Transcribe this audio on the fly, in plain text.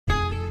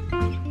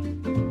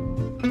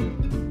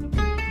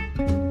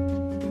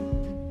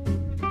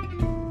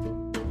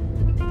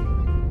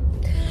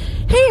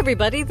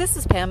everybody, this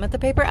is Pam at the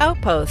Paper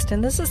Outpost,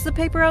 and this is the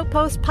Paper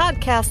Outpost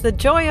podcast, The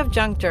Joy of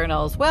Junk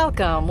Journals.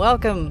 Welcome.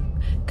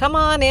 Come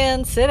on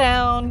in, sit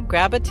down,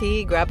 grab a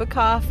tea, grab a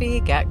coffee,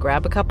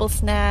 grab a couple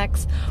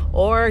snacks,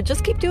 or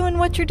just keep doing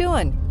what you're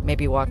doing.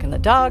 Maybe walking the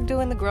dog,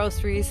 doing the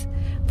groceries,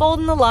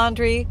 folding the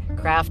laundry,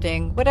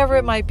 crafting, whatever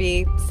it might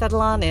be. Settle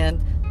on in.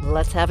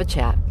 Let's have a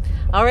chat.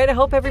 All right, I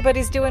hope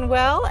everybody's doing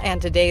well,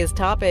 and today's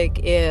topic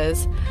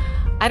is,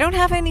 I don't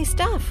have any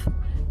stuff.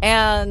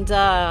 And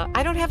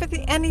I don't have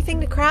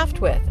anything to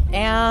craft with.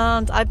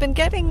 And I've been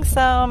getting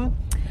some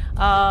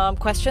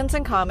questions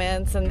and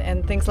comments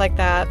and things like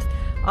that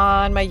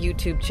on my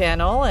YouTube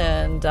channel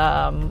and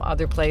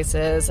other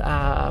places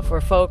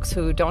for folks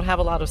who don't have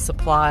a lot of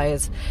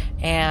supplies.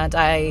 And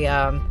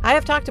I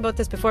have talked about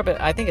this before, but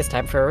I think it's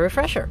time for a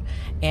refresher.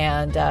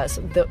 And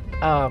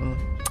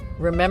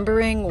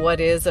remembering what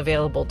is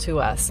available to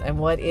us and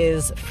what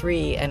is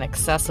free and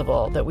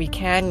accessible that we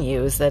can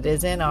use, that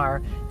is in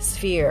our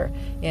sphere,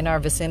 in our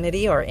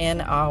vicinity, or in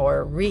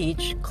our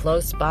reach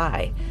close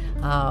by.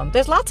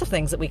 There's lots of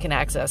things that we can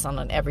access on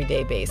an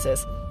everyday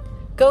basis.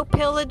 Go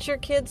pillage your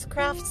kids'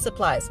 craft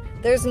supplies.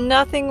 There's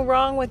nothing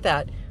wrong with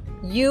that.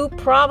 You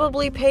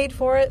probably paid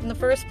for it in the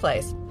first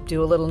place.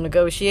 Do a little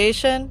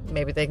negotiation.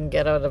 Maybe they can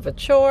get out of a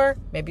chore.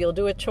 Maybe you'll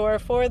do a chore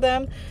for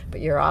them,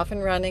 but you're off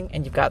and running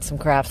and you've got some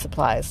craft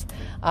supplies.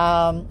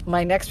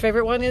 My next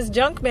favorite one is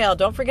junk mail.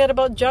 Don't forget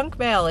about junk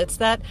mail. It's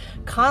that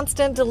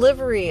constant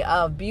delivery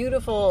of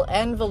beautiful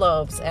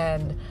envelopes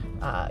and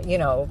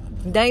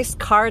nice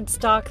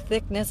cardstock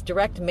thickness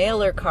direct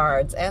mailer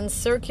cards and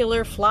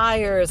circular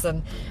flyers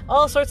and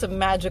all sorts of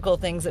magical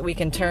things that we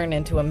can turn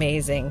into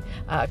amazing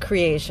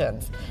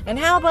creations. And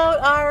how about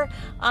our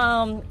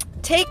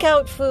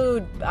takeout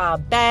food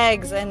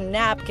bags and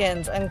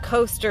napkins and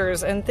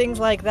coasters and things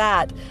like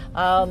that?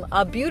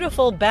 A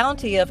beautiful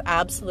bounty of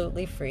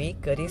absolutely free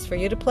goodies for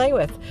you to play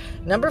with.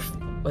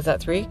 Was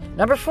that 3?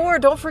 Number 4,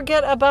 don't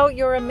forget about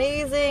your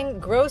amazing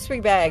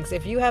grocery bags.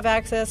 If you have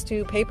access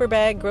to paper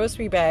bag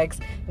grocery bags,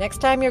 next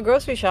time you're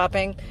grocery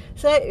shopping,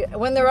 say,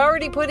 when they're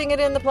already putting it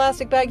in the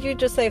plastic bag, you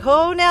just say,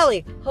 Ho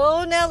Nelly,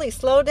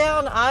 slow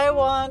down. I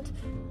want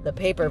the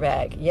paper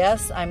bag.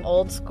 Yes, I'm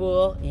old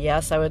school.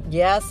 Yes,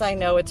 I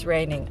know it's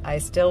raining. I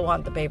still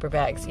want the paper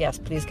bags. Yes,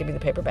 please give me the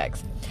paper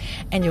bags.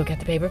 And you'll get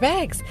the paper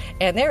bags.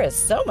 And there is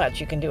so much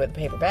you can do with the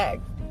paper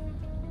bag.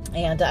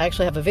 And I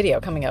actually have a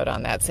video coming out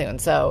on that soon,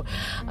 so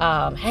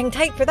hang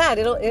tight for that.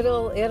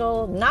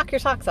 It'll knock your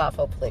socks off,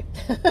 hopefully.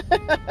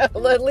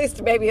 Well, at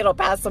least maybe it'll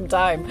pass some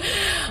time.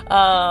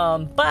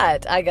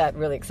 But I got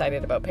really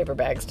excited about paper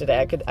bags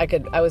today.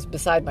 I was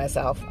beside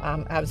myself.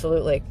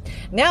 Absolutely.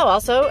 Now,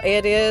 also,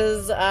 it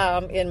is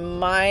in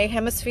my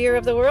hemisphere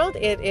of the world.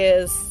 It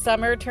is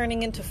summer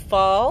turning into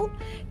fall,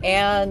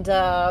 and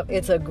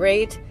it's a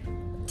great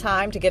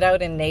time to get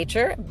out in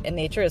nature, and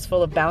nature is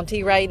full of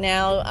bounty right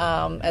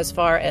now as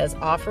far as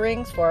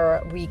offerings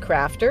for we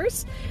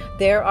crafters.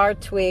 There are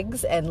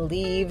twigs and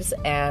leaves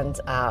and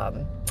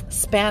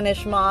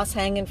Spanish moss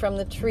hanging from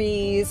the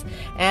trees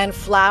and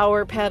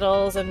flower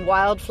petals and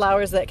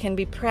wildflowers that can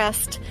be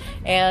pressed,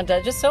 and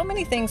just so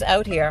many things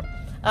out here.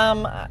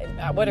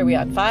 What are we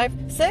on? 5,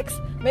 6?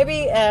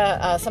 Maybe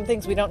some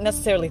things we don't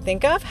necessarily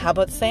think of. How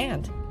about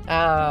sand?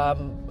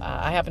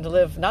 I happen to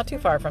live not too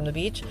far from the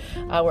beach,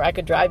 where I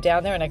could drive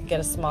down there and I could get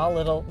a small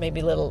little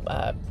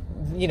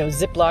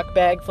Ziploc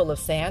bag full of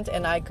sand,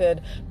 and I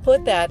could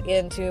put that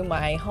into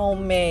my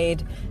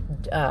homemade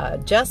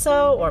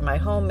gesso or my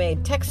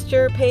homemade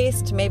texture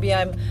paste. Maybe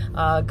I'm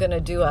going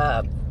to do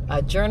a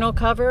journal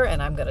cover,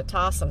 and I'm going to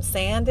toss some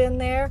sand in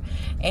there.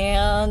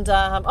 And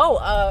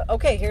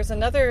okay, here's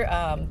another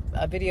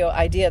video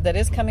idea that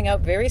is coming out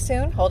very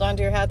soon. Hold on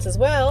to your hats as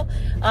well.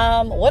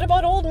 What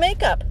about old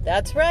makeup?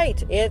 That's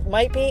right. It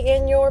might be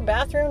in your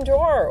bathroom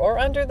drawer or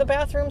under the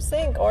bathroom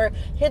sink or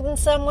hidden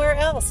somewhere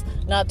else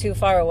not too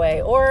far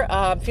away. Or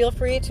feel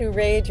free to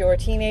raid your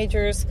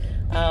teenager's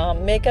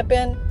makeup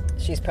bin.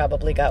 She's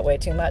probably got way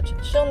too much.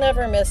 She'll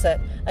never miss it.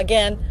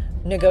 Again,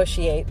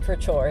 negotiate for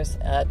chores,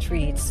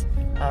 treats,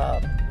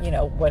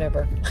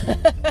 whatever.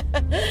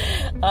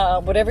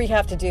 Whatever you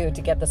have to do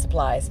to get the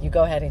supplies, you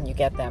go ahead and you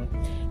get them.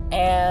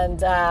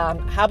 And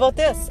how about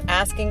this?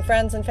 Asking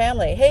friends and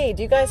family, hey,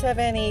 do you guys have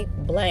any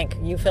blank?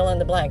 You fill in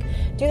the blank.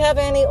 Do you have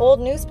any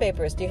old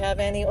newspapers? Do you have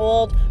any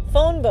old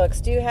phone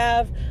books? Do you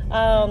have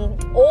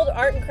old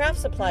art and craft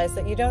supplies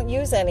that you don't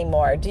use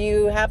anymore? Do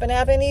you happen to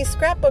have any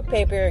scrapbook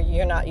paper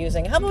you're not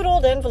using? How about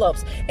old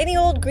envelopes? Any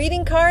old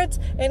greeting cards?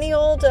 Any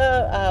old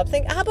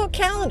thing? How about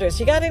calendars?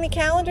 You got any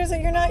calendars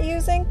that you're not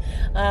using?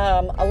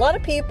 A lot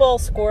of people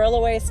squirrel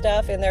away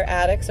stuff in their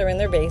attics or in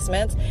their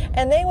basements,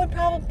 and they would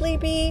probably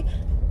be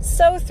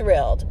so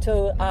thrilled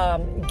to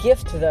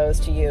gift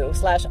those to you,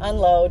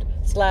 /unload,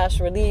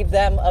 /relieve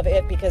them of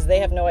it, because they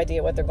have no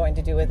idea what they're going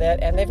to do with it,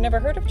 and they've never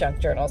heard of junk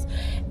journals.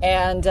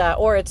 And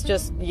or it's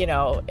just,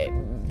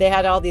 they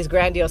had all these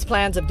grandiose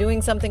plans of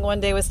doing something one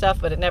day with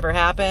stuff, but it never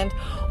happened.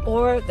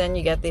 Or then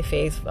you get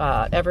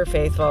the ever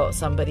faithful,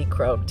 somebody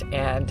croaked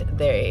and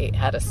they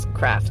had a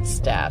craft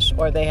stash,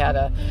 or they had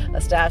a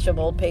stash of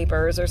old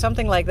papers or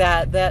something like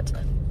that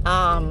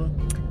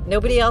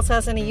nobody else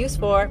has any use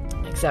for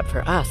except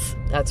for us.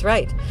 That's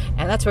right.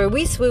 And that's where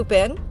we swoop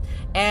in.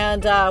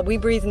 And we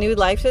breathe new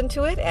life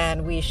into it,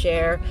 and we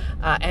share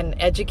and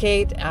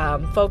educate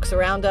folks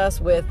around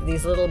us with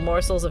these little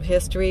morsels of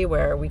history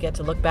where we get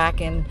to look back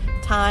in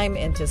time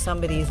into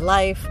somebody's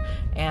life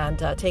and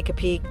take a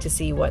peek to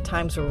see what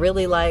times were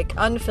really like,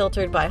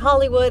 unfiltered by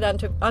Hollywood,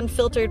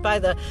 unfiltered by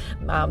the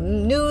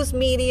news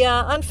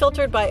media,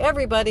 unfiltered by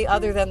everybody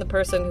other than the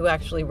person who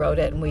actually wrote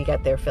it, and we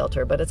get their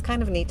filter. But it's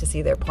kind of neat to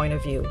see their point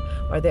of view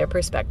or their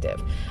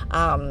perspective.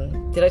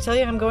 Did I tell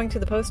you I'm going to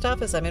the post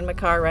office? I'm in my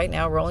car right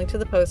now, rolling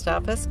to the post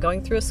office,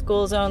 going through a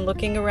school zone,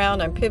 looking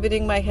around. I'm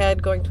pivoting my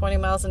head, going 20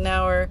 miles an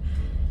hour.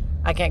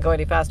 I can't go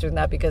any faster than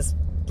that because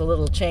the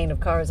little chain of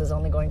cars is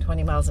only going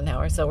 20 miles an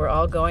hour. So we're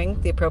all going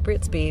the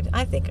appropriate speed.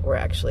 I think we're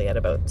actually at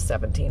about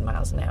 17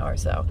 miles an hour.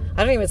 So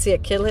I don't even see a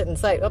kidlet in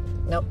sight. Oh,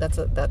 nope,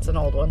 that's an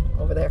old one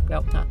over there.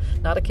 Nope,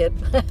 not a kid.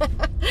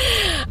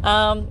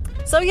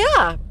 So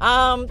yeah,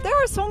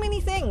 there are so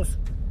many things.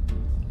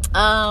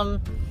 I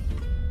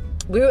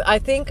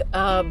think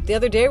the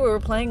other day we were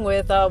playing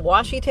with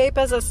washi tape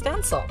as a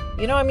stencil.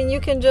 You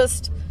can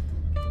just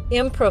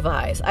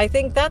improvise. I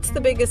think that's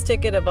the biggest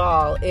ticket of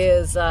all,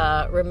 is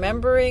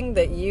remembering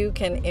that you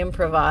can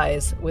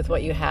improvise with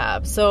what you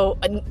have. So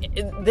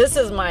this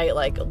is my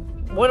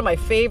one of my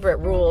favorite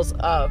rules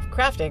of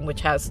crafting, which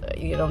has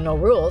no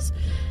rules.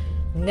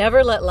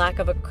 Never let lack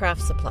of a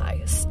craft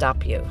supply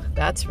stop you.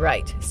 That's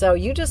right. So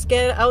you just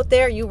get out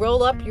there, you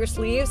roll up your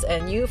sleeves,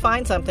 and you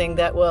find something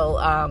that will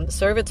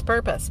serve its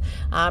purpose.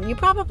 You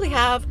probably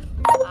have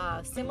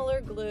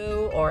similar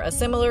glue or a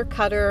similar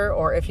cutter,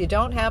 or if you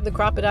don't have the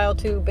Crocodile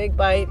 2 Big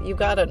Bite, you've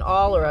got an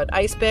awl or an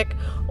ice pick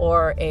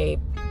or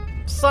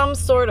some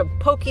sort of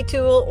pokey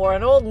tool or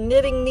an old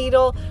knitting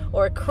needle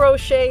or a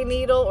crochet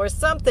needle or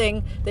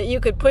something that you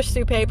could push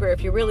through paper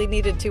if you really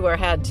needed to or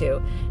had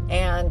to.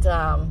 And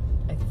I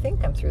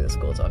think I'm through the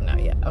school zone now.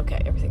 Yeah.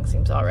 Okay. Everything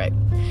seems all right.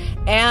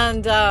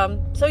 And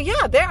so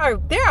yeah, there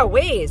are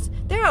ways.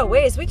 There are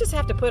ways. We just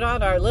have to put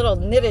on our little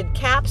knitted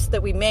caps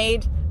that we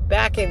made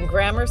back in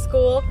grammar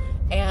school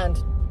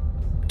and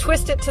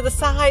twist it to the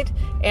side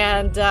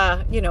and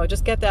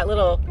just get that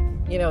little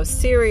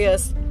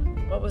serious,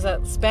 what was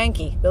that,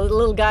 Spanky, the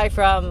little guy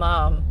from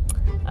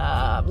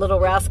Little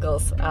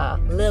Rascals.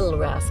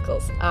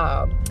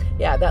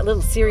 Yeah, that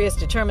little serious,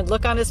 determined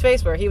look on his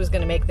face where he was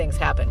going to make things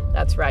happen.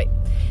 That's right.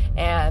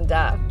 And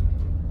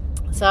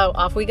so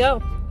off we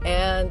go,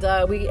 and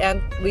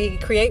we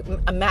create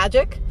a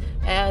magic,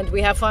 and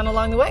we have fun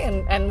along the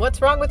way. And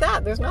what's wrong with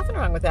that? There's nothing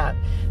wrong with that.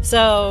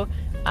 So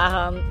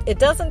it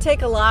doesn't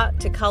take a lot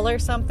to color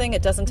something.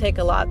 It doesn't take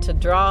a lot to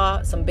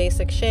draw some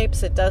basic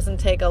shapes. It doesn't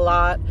take a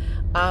lot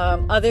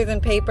other than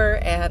paper.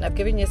 And I've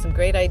given you some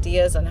great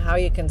ideas on how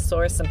you can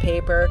source some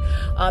paper.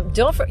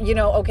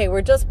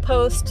 We're just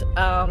post.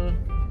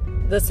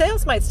 The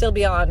sales might still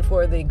be on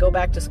for the go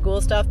back to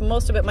school stuff.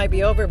 Most of it might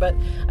be over, but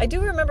I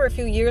do remember a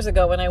few years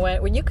ago when I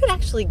went, when you could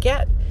actually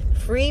get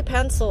free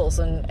pencils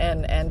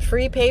and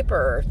free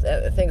paper,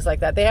 things like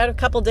that. They had a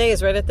couple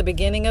days right at the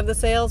beginning of the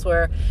sales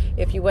where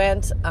if you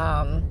went,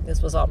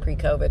 this was all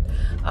pre-COVID,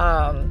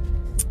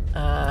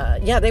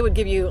 they would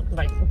give you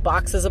like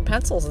boxes of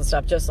pencils and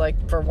stuff just like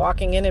for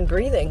walking in and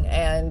breathing.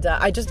 And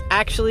I just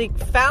actually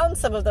found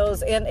some of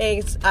those in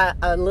a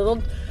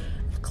little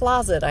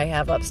closet I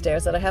have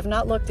upstairs that I have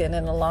not looked in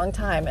a long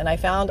time, and I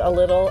found a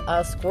little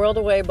squirreled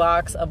away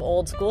box of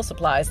old school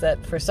supplies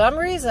that for some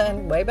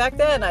reason way back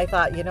then I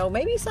thought,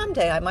 maybe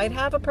someday I might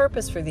have a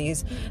purpose for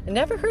these. It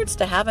never hurts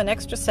to have an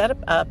extra set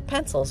of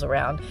pencils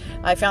around.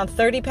 I found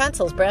 30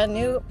 pencils, brand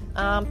new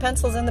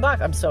pencils in the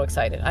box. I'm so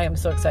excited. I am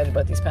so excited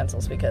about these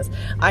pencils because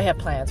I have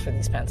plans for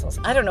these pencils.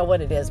 I don't know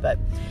what it is, but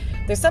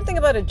there's something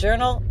about a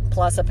journal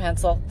plus a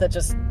pencil that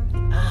just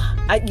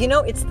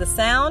it's the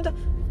sound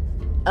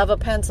of a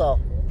pencil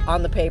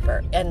on the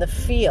paper and the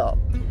feel.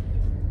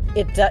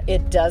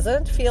 It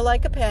doesn't feel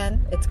like a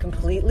pen. It's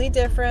completely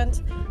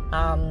different.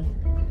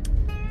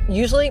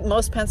 Usually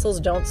most pencils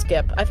don't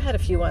skip. I've had a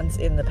few ones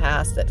in the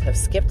past that have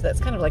skipped. That's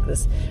kind of like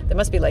this, there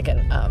must be like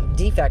an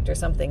defect or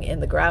something in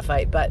the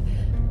graphite, but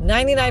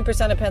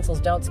 99% of pencils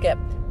don't skip.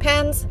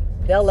 Pens,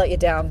 they'll let you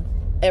down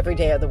every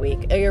day of the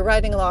week. You're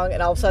riding along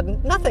and all of a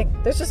sudden nothing.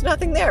 There's just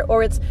nothing there.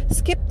 Or it's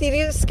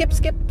skip-a-roo,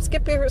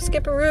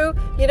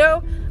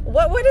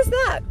 What is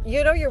that?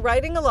 You're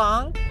riding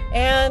along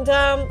and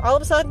all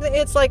of a sudden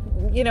it's like,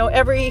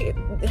 every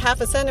half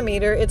a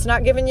centimeter, it's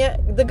not giving you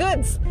the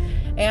goods.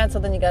 And so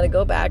then you got to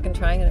go back and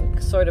try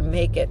and sort of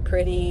make it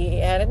pretty,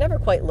 and it never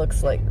quite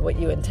looks like what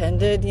you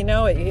intended. You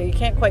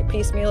can't quite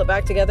piecemeal it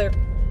back together.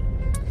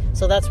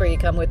 So that's where you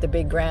come with the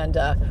big grand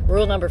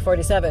rule number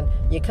 47.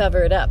 You cover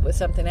it up with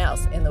something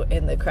else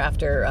in the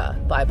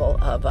crafter Bible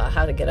of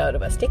how to get out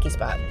of a sticky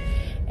spot.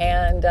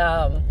 And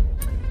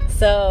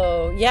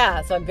so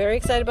I'm very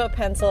excited about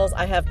pencils.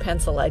 I have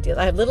pencil ideas.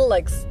 I have little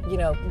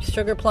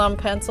sugar plum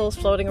pencils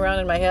floating around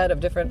in my head of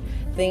different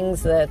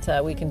things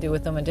that we can do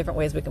with them and different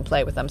ways we can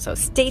play with them. So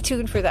stay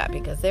tuned for that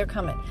because they're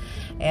coming.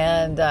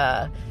 And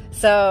I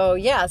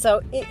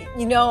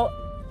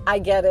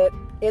get it.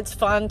 It's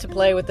fun to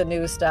play with the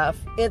new stuff.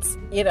 It's,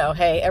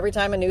 hey, every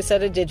time a new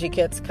set of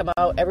DigiKits come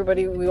out,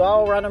 we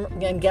all run them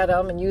and get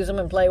them and use them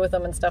and play with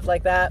them and stuff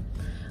like that.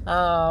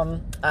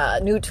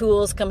 New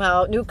tools come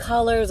out, new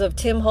colors of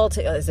Tim Holtz,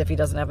 as if he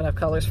doesn't have enough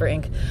colors for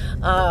ink.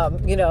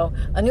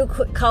 A new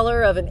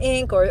color of an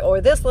ink, or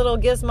this little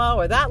gizmo,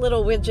 or that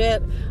little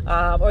widget,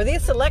 or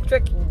this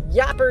electric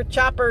yapper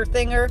chopper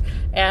thinger,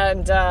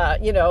 and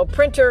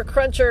printer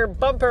cruncher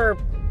bumper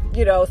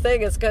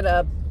thing is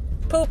gonna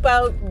poop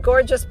out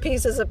gorgeous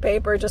pieces of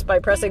paper just by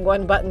pressing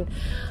one button.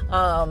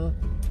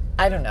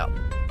 I don't know.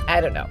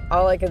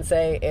 All I can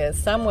say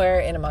is somewhere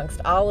in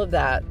amongst all of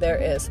that, there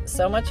is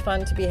so much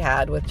fun to be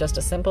had with just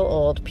a simple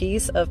old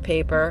piece of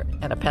paper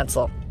and a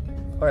pencil,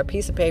 or a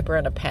piece of paper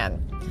and a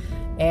pen.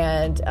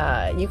 And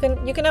you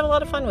can have a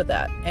lot of fun with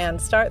that, and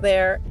start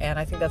there. And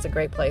I think that's a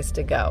great place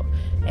to go.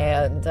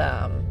 And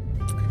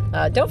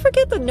don't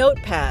forget the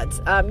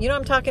notepads.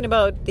 I'm talking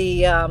about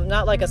the,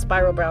 not like a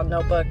spiral bound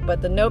notebook,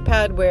 but the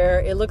notepad where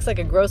it looks like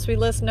a grocery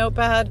list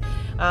notepad.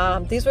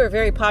 These were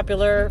very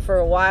popular for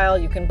a while.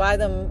 You can buy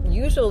them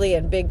usually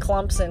in big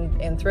clumps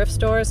in thrift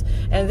stores,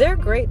 and they're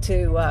great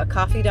to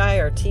coffee dye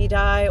or tea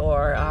dye,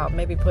 or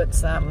maybe put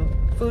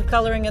some food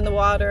coloring in the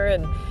water,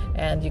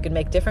 and you can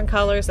make different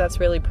colors. That's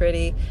really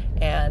pretty.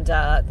 And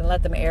then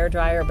let them air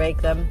dry or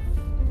bake them.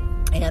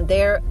 And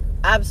they're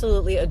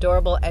absolutely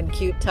adorable and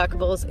cute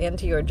tuckables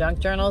into your junk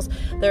journals.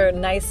 They're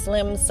nice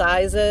slim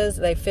sizes.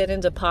 They fit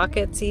into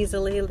pockets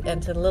easily,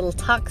 into little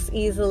tucks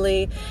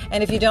easily.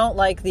 And if you don't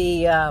like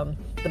the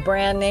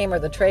brand name or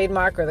the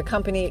trademark or the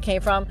company it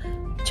came from,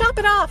 chop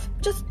it off.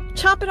 Just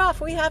chop it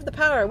off. We have the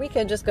power. We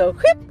can just go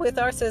whip with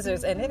our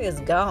scissors and it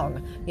is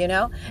gone, And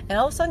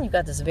all of a sudden you've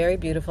got this very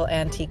beautiful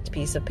antiqued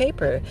piece of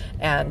paper,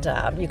 and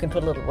you can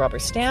put a little rubber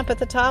stamp at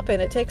the top,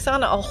 and it takes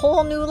on a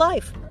whole new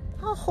life.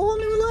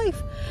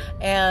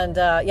 And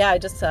I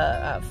just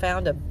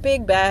found a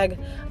big bag.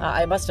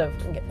 I must have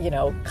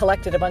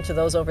collected a bunch of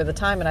those over the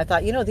time, and I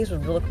thought these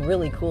would look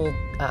really cool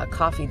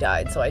coffee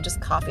dyed, so I just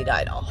coffee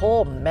dyed a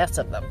whole mess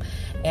of them.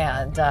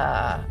 And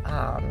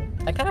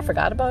I kind of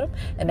forgot about them,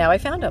 and now I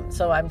found them,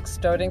 so I'm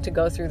starting to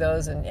go through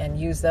those and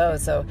use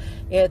those. So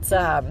it's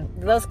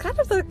those kind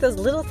of like those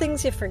little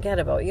things you forget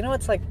about.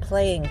 It's like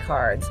playing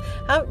cards.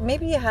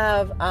 Maybe you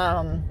have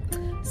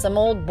some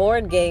old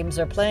board games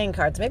or playing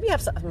cards. Maybe you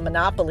have a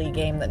Monopoly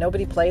game that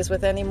nobody plays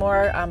with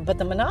anymore. But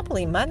the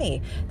Monopoly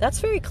money, that's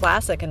very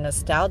classic and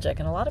nostalgic.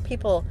 And a lot of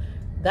people,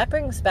 that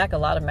brings back a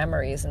lot of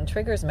memories and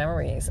triggers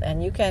memories.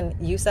 And you can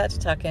use that to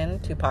tuck in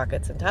to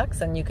pockets and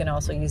tucks. And you can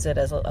also use it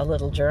as a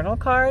little journal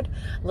card,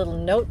 a little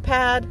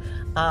notepad.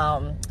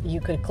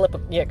 You could clip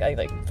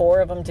like 4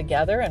 of them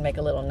together and make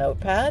a little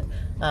notepad.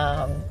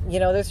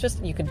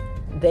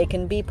 They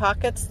can be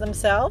pockets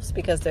themselves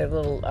because they're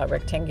little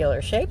rectangular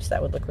shapes.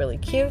 That would look really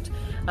cute.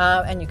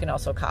 And you can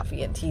also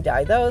coffee and tea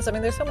dye those. I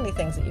mean, there's so many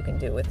things that you can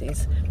do with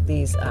these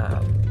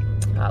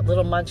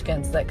little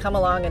munchkins that come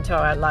along into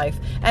our life.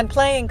 And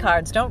playing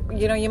cards,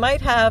 you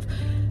might have,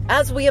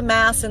 as we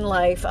amass in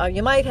life,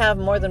 you might have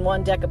more than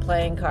one deck of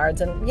playing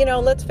cards. And,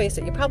 let's face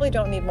it, you probably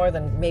don't need more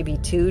than maybe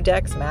 2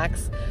 decks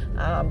max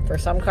for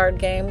some card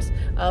games.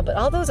 But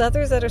all those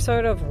others that are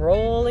sort of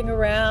rolling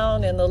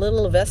around in the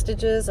little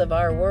vestiges of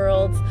our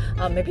worlds,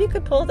 maybe you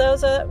could pull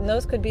those up, and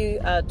those could be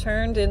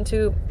turned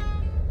into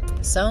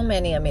so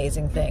many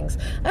amazing things.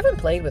 I haven't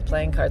played with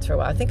playing cards for a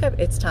while. I think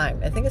it's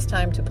time. It's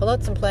time to pull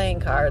out some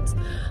playing cards,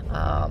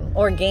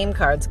 or game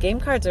cards. Game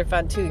cards are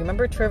fun too. You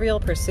remember Trivial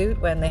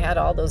Pursuit when they had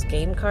all those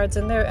game cards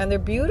in there? And they're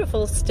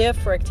beautiful,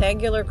 stiff,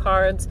 rectangular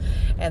cards,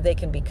 and they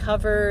can be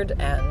covered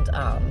and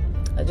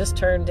just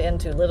turned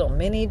into little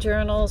mini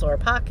journals or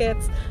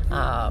pockets,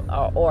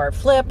 or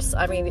flips.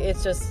 I mean,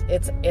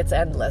 it's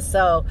endless.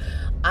 So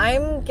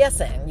I'm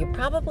guessing you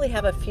probably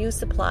have a few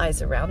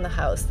supplies around the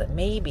house that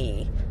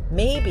maybe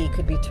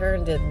could be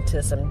turned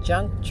into some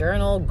junk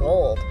journal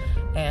gold.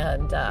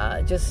 And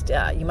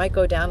you might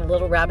go down a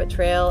little rabbit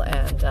trail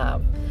and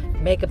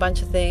make a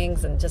bunch of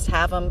things and just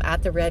have them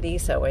at the ready.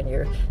 So when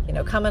you're,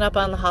 coming up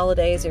on the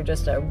holidays, you're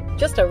just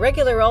a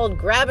regular old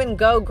grab and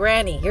go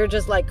granny. You're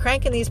just like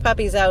cranking these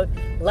puppies out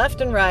left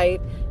and right.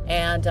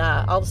 And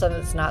all of a sudden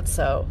it's not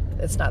so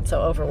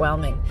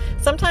overwhelming.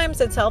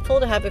 Sometimes it's helpful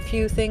to have a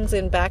few things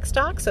in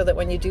backstock so that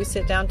when you do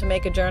sit down to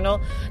make a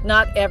journal,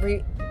 not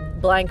every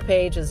blank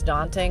page is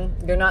daunting.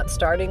 You're not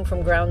starting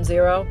from ground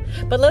zero.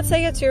 But let's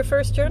say it's your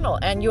first journal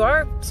and you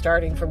are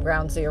starting from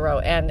ground zero,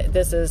 and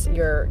this is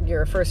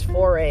your first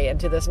foray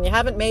into this, and you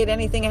haven't made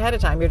anything ahead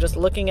of time. You're just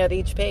looking at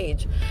each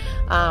page.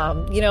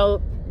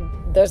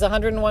 There's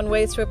 101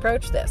 ways to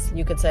approach this.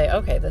 You could say,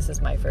 okay, this is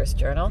my first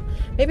journal.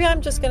 Maybe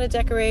I'm just going to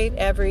decorate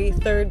every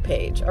 3rd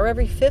page or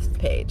every 5th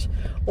page.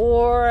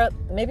 Or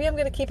maybe I'm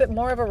going to keep it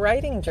more of a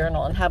writing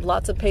journal and have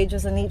lots of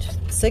pages in each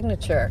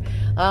signature.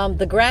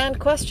 The grand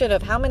question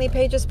of how many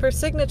pages per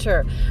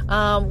signature?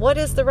 What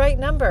is the right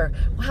number?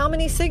 How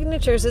many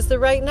signatures is the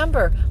right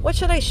number? What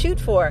should I shoot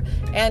for?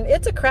 And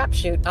it's a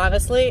crapshoot,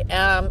 honestly.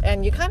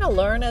 And you kind of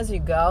learn as you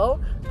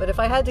go. But if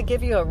I had to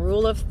give you a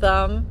rule of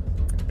thumb,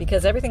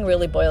 because everything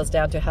really boils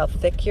down to how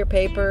thick your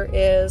paper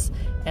is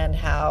and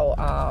how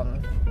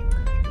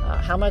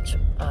much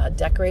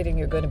decorating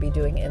you're going to be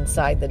doing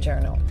inside the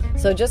journal.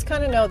 So just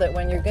kind of know that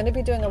when you're going to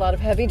be doing a lot of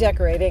heavy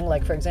decorating,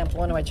 like for example,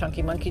 one of my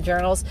Chunky Monkey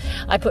journals,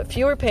 I put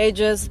fewer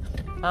pages,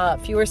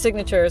 fewer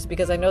signatures,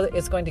 because I know that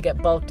it's going to get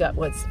bulked up.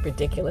 What's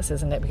ridiculous,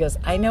 isn't it? Because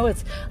I know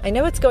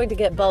it's going to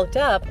get bulked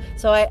up.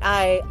 So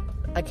I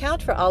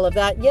account for all of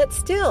that. Yet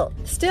still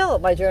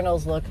my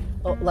journals look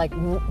like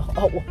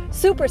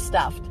super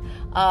stuffed.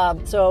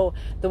 So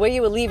the way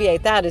you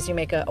alleviate that is you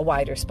make a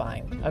wider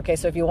spine. Okay,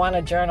 so if you want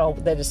a journal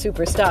that is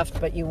super stuffed,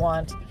 but you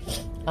want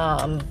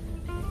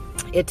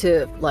it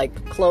to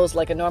like close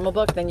like a normal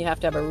book, then you have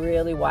to have a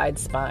really wide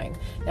spine.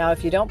 Now,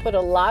 if you don't put a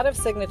lot of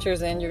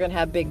signatures in, you're going to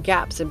have big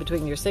gaps in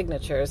between your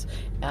signatures.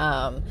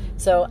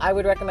 So I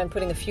would recommend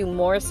putting a few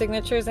more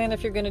signatures in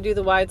if you're going to do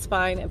the wide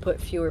spine, and put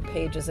fewer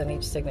pages in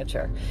each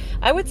signature.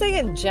 I would say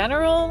in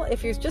general,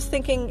 if you're just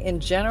thinking in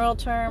general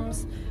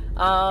terms,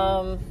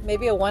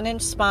 maybe a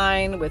 1-inch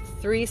spine with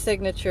 3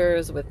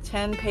 signatures with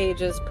 10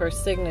 pages per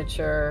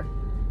signature.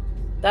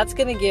 That's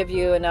going to give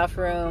you enough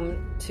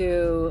room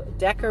to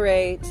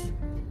decorate,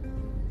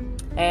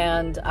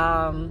 and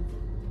I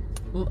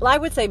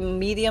would say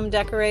medium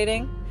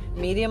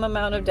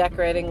amount of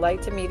decorating,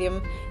 light to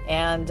medium,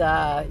 and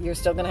you're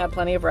still going to have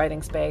plenty of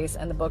writing space,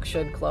 and the book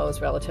should close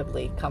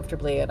relatively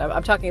comfortably. And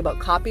I'm talking about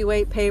copy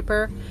weight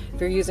paper.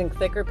 If you're using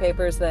thicker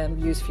papers, then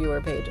use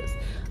fewer pages.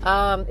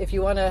 If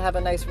you want to have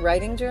a nice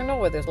writing journal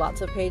where there's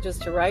lots of pages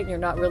to write and you're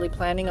not really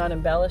planning on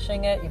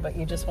embellishing it, but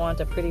you just want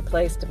a pretty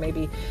place to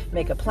maybe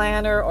make a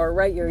planner or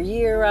write your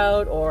year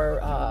out, or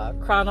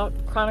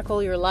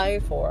chronicle your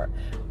life, or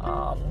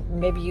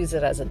maybe use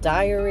it as a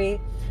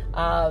diary,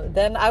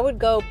 then I would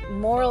go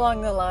more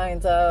along the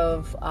lines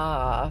of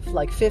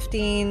like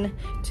 15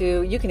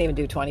 to, you can even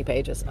do 20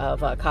 pages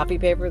of copy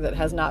paper that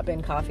has not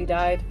been coffee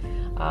dyed.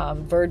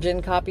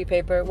 Virgin copy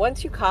paper.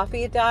 Once you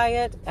copy dye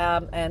it,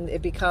 and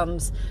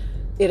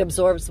it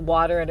absorbs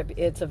water, and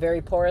it's a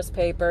very porous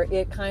paper,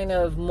 it kind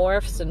of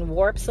morphs and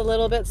warps a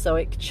little bit, so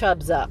it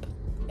chubs up,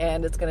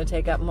 and it's going to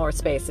take up more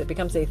space. It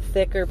becomes a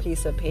thicker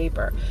piece of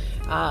paper.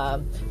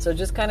 So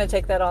just kind of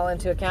take that all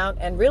into account.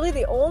 And really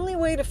the only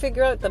way to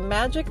figure out the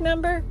magic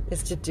number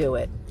is to do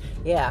it.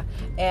 Yeah.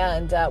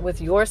 And with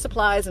your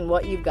supplies and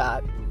what you've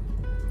got.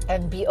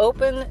 And be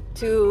open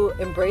to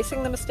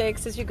embracing the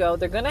mistakes as you go.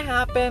 They're going to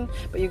happen,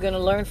 but you're going to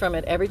learn from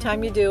it every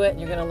time you do it. And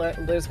you're going to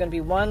learn. There's going to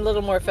be one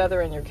little more feather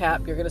in your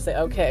cap. You're going to say,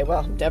 okay, well,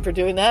 I'm never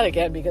doing that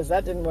again because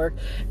that didn't work.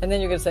 And then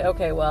you're going to say,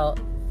 okay, well,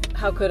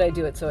 how could I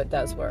do it so it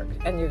does work?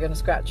 And you're going to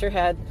scratch your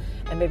head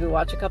and maybe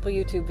watch a couple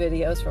YouTube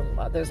videos from,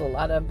 there's a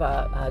lot of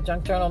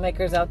junk journal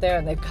makers out there,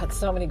 and they've got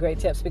so many great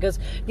tips, because,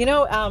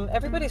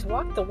 everybody's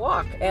walked the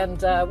walk,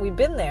 and we've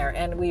been there,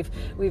 and we've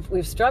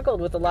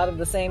struggled with a lot of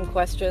the same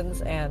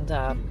questions and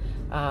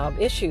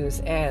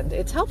issues, and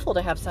it's helpful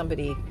to have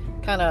somebody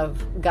kind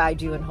of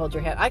guide you and hold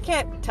your hand. I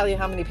can't tell you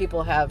how many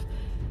people have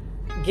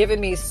given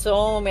me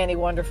so many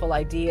wonderful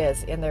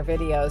ideas in their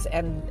videos,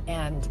 and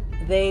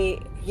they,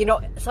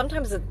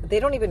 sometimes they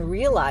don't even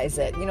realize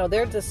it.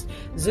 They're just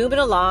zooming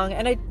along,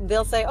 and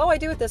they'll say, oh, I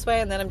do it this way,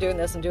 and then I'm doing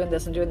this and doing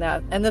this and doing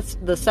that. And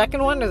the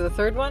second one or the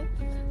third one,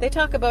 they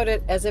talk about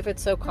it as if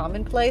it's so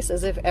commonplace,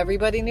 as if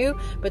everybody knew.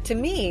 But to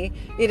me,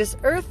 it is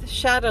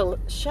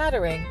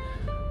earth-shattering,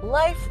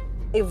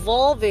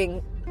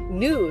 life-evolving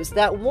news.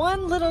 That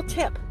one little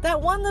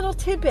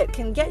tidbit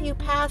can get you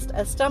past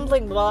a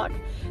stumbling block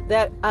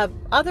that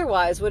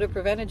otherwise would have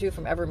prevented you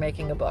from ever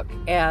making a book.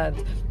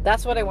 And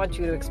that's what I want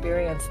you to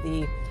experience,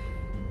 the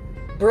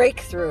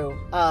breakthrough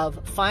of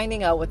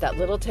finding out what that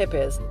little tip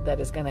is that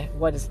is going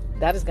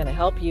to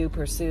help you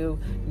pursue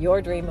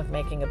your dream of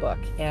making a book.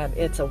 And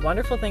it's a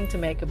wonderful thing to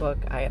make a book.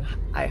 I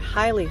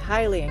highly,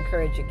 highly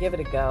encourage you, give it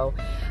a go.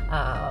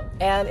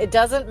 And it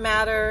doesn't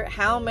matter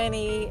how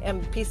many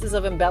pieces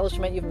of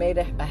embellishment you've made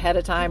ahead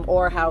of time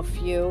or how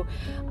few,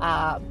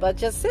 but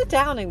just sit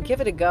down and give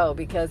it a go,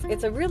 because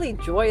it's a really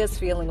joyous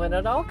feeling when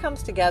it all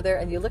comes together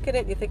and you look at it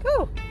and you think,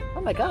 oh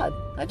my God,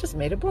 I just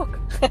made a book.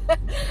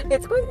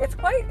 It's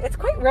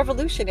quite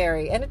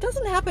revolutionary, and it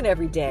doesn't happen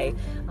every day,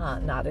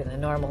 not in a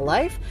normal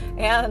life.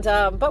 And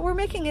but we're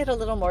making it a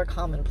little more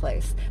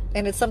commonplace,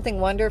 and it's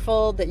something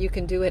wonderful that you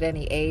can do at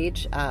any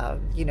age.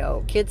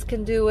 Kids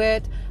can do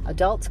it,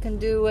 adults can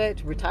do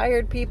it,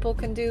 retired people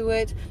can do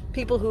it,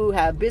 people who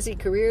have busy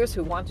careers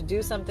who want to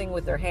do something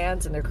with their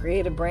hands and their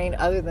creative brain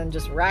other than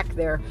just rack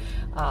their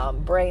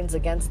brains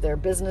against their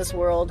business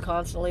world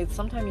constantly.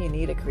 Sometimes you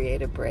need a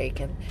creative break,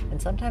 and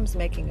sometimes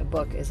making a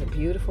book is a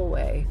beautiful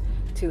way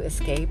to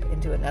escape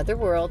into another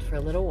world for a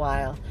little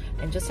while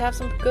and just have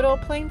some good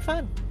old plain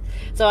fun.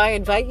 So I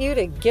invite you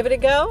to give it a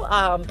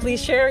go.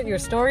 Please share your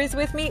stories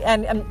with me.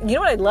 And you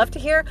know what I'd love to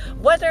hear?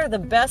 What are the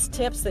best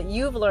tips that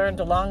you've learned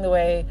along the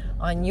way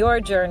on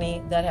your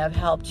journey that have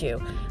helped you?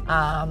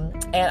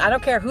 And I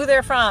don't care who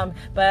they're from,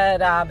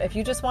 but if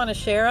you just want to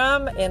share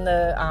them in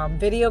the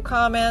video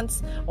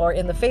comments or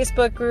in the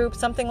Facebook group,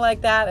 something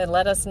like that, and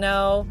let us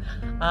know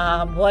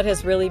what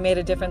has really made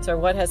a difference or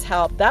what has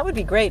helped, that would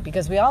be great,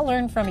 because we all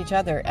learn from each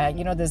other.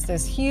 There's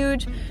this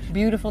huge,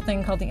 beautiful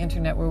thing called the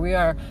internet where we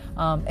are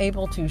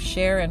able to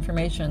share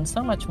information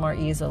so much more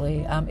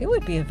easily. It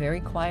would be a very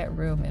quiet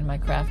room in my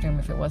craft room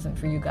if it wasn't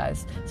for you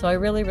guys. So I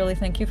really, really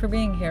thank you for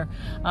being here.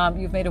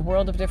 You've made a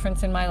world of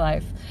difference in my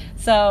life.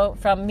 So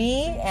from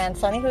me and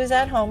Sonny, who's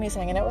at home, he's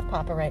hanging out with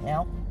Papa right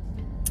now,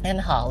 and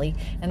Holly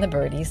and the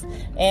birdies,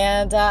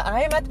 and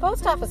I am at the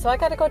post office, so I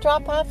got to go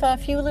drop off a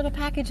few little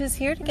packages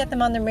here to get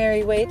them on their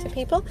merry way to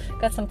people.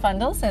 Got some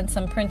bundles and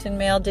some print and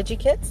mail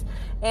digikits,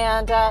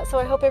 and so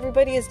I hope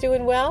everybody is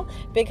doing well.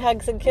 Big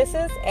hugs and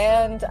kisses,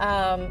 and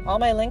all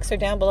my links are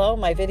down below,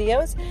 my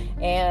videos,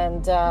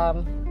 and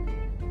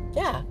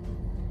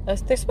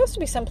there's supposed to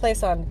be some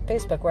place on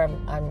Facebook where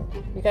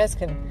you guys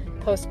can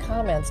post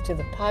comments to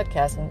the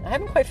podcast, and I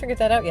haven't quite figured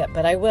that out yet,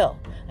 but I will,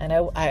 and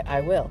I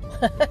will.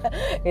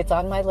 It's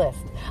on my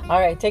list. All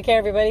right, take care,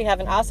 everybody. Have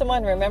an awesome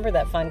one. Remember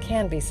that fun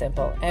can be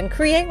simple, and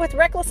create with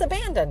reckless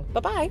abandon.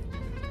 Bye-bye.